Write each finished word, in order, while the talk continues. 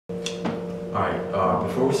Alright,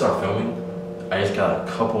 before we start filming, I just got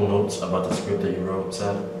a couple notes about the script that you wrote,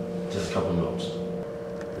 Seth. Just a couple notes.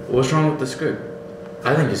 What's wrong with the script?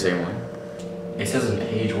 I think you say one. It says in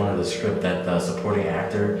page 1 of the script that the supporting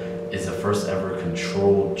actor is the first ever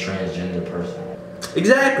controlled transgender person.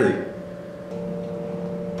 Exactly!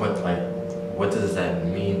 But, like, what does that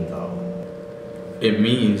mean, though? It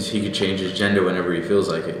means he could change his gender whenever he feels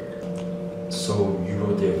like it. So, you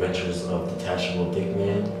wrote The Adventures of Detachable Dick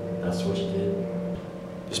Man? That's what you did?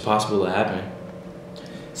 It's possible to happen.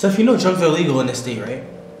 Seth, you know drugs are illegal in this state, right?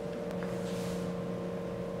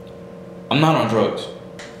 I'm not on drugs.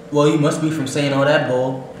 Well, you must be from saying all that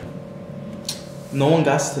bull. No one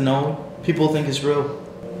got to know. People think it's real.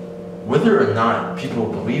 Whether or not people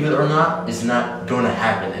believe it or not is not going to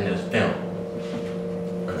happen in this film.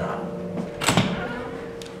 Or not.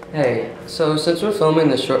 Hey, so since we're filming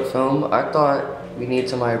this short film, I thought we need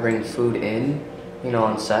somebody to bring food in, you know,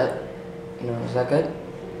 on set. You know, is that good?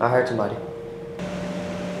 I hired somebody.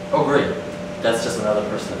 Oh great, that's just another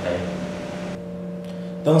person to pay.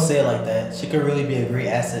 Don't say it like that. She could really be a great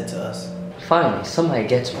asset to us. Finally, somebody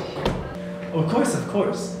gets me. Of course, of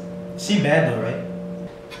course. She bad though, right?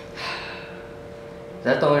 Is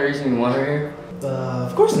that the only reason you want her here?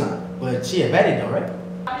 Of course not. But she a baddie though,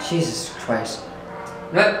 right? Jesus Christ.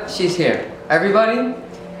 Yep, she's here. Everybody,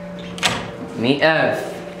 meet Ev.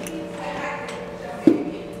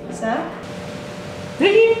 Seth?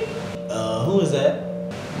 Who is that?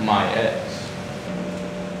 My ex.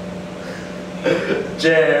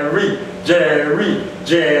 Jerry, Jerry,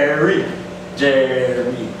 Jerry,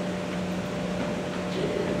 Jerry.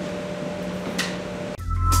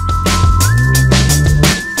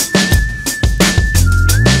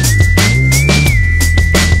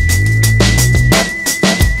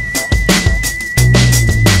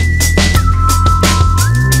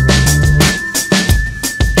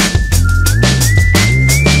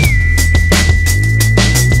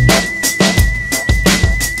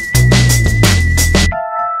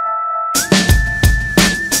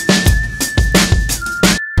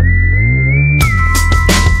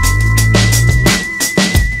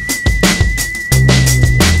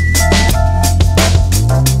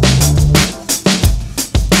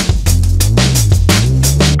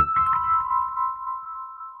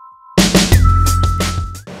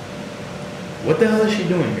 What the hell is she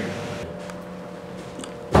doing here?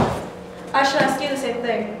 I should ask you the same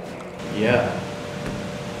thing. Yeah.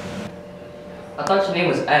 I thought your name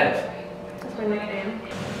was Ev. That's my nickname.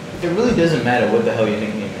 It really doesn't matter what the hell your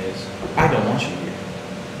nickname is. I don't want you here.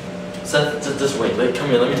 Seth, just wait. Come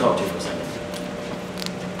here, let me talk to you for a second.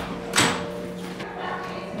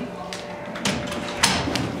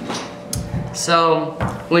 So,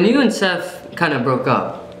 when you and Seth kind of broke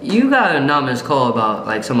up, you got an anonymous call about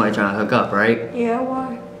like somebody trying to hook up, right? Yeah,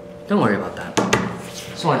 why? Don't worry about that.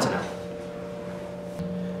 Just wanted to know.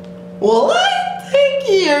 Well, I think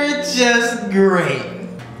you're just great.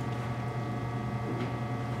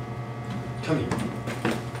 Come here.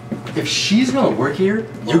 If she's gonna work here,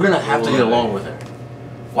 you're gonna have to get along with her.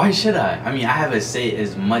 Why should I? I mean, I have a say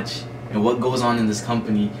as much in what goes on in this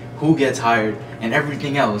company, who gets hired, and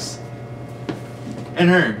everything else. And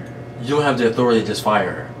her. You don't have the authority to just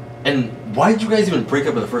fire her. And why did you guys even break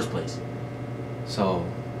up in the first place? So,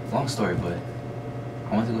 long story, but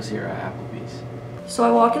I went to go see her at Applebee's. So I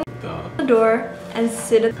walk in Duh. the door and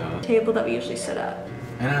sit at Duh. the table that we usually sit at.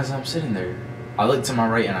 And as I'm sitting there, I look to my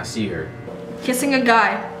right and I see her. Kissing a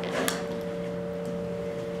guy.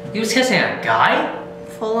 He was kissing a guy?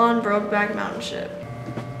 Full on Brokeback Mountain shit.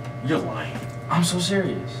 You're lying. I'm so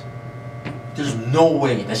serious. There's no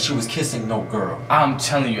way that she was kissing no girl. I'm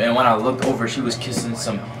telling you, and when I looked over, she was kissing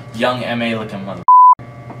some young MA looking mother.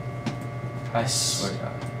 I swear to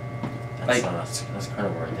God. That's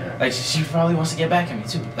credible right there. Like, she probably wants to get back at me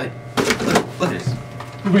too. Like, look at this.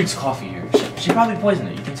 Who brings coffee here? She probably poisoned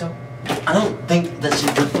it, you think so? I don't think that she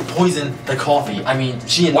would poison the coffee. I mean,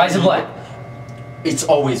 she... Why is it black? It's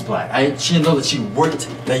always black. She didn't know that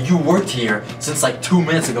you worked here since like 2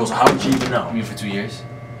 minutes ago, so how would you even know? I mean, for 2 years?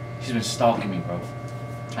 She's been stalking me, bro.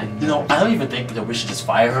 You know, I don't even think that we should just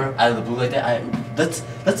fire her out of the blue like that. Let's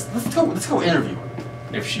go interview her.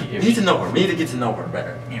 We need to know her. We need to get to know her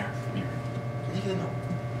better. Here. We need to get to know her.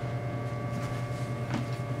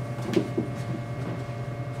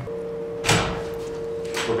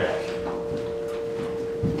 We're back.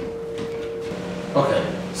 Okay,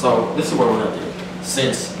 so this is what we're gonna do.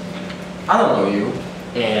 Since I don't know you,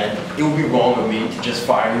 and it would be wrong of me to just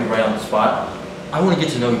fire you right on the spot, I want to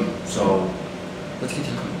get to know you. So let's get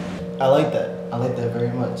to know you. I like that. I like that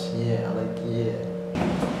very much. Yeah, yeah.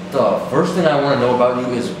 The first thing I want to know about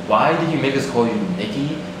you is why did you make us call you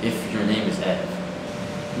Nikki if your name is Ed?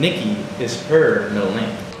 Nikki is her middle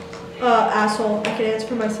name. Asshole. I can answer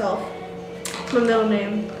for myself. My middle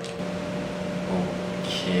name.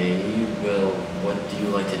 Okay, well, what do you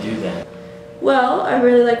like to do then? Well, I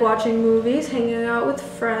really like watching movies, hanging out with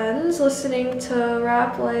friends, listening to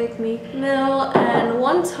rap like Meek Mill, and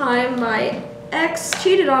one time my ex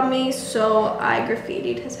cheated on me, so I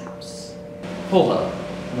graffitied his house. Hold up.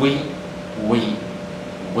 Wait.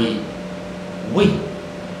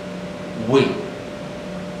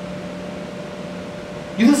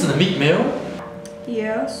 You listen to Meek Mill?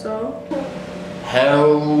 Yeah, so?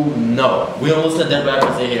 Hell no. We don't listen to dead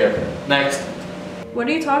rappers in here. Next. What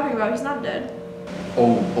are you talking about? He's not dead.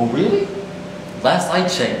 Oh really? Last I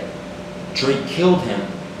checked, Drake killed him,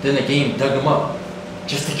 then the game dug him up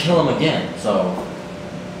just to kill him again, so.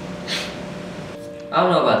 I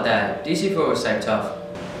don't know about that. DC4 was type tough.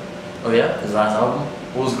 Oh yeah? His last album?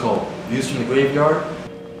 What was it called? Views from the Graveyard?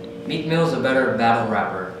 Meek Mill's a better battle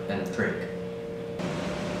rapper than Drake.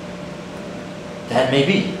 That may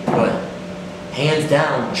be, but hands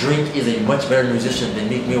down, Drake is a much better musician than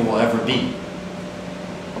Meek Mill will ever be.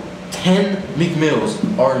 10 Meek Mills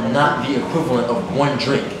are not the equivalent of one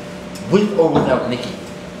Drake, with or without Nicki.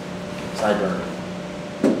 Sideburn.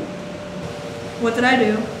 What did I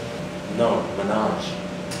do? No, Minaj.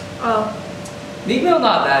 Oh. Meek Mill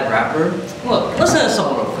not a bad rapper. Look, listen to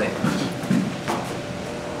someone real quick.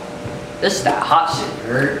 This is that hot shit,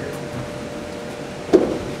 you heard?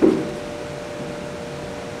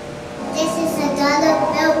 This is a dollar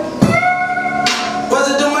bill. Was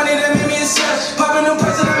it the money that made me a chef? Popping them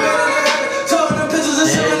prices that made it happen. Told them pictures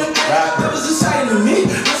and selling them. That was exciting to me.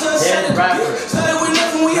 That's what I said. Started with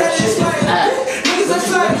nothing, we had this flying. Niggas are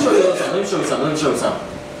flying. Let me show you something.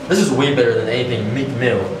 This is way better than anything Meek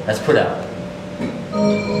Mill has put out.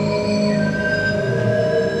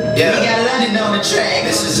 Yeah, we got London on the track.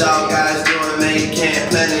 This is all guys doing, man. You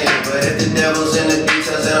can't plan it. But if the devil's in the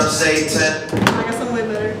details, then I'm Satan. I got something way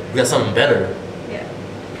better. We got something better. Yeah.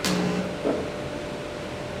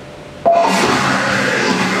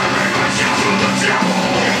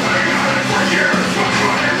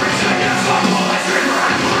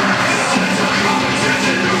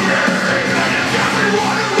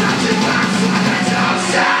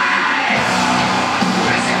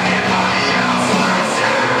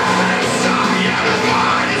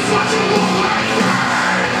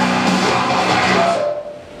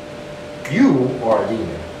 You are a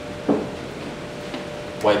demon.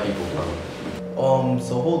 White people problem.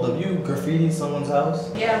 So hold up, you graffiti someone's house?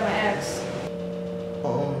 Yeah, my ex.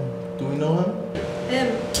 Do we know him? Him.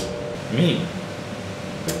 Me.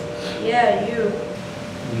 Yeah, you.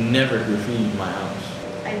 You never graffitied my house.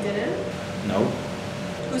 I didn't? Nope.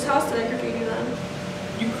 Whose house did I graffiti then?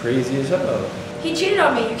 You crazy as hell. He cheated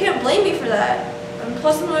on me. You can't blame me for that. And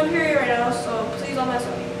plus I'm on my period right now, so please don't mess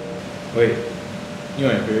with me. Wait, you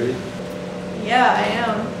ain't period? Yeah, I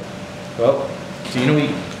am. Well, so you know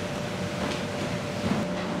we.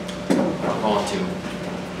 I'm going to.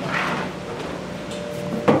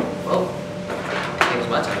 Well, I think it's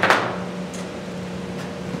my turn.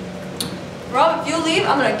 Rob, if you leave,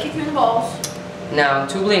 I'm gonna kick you in the balls. Now,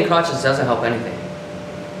 2 billion crotches doesn't help anything.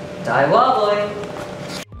 Die well, boy.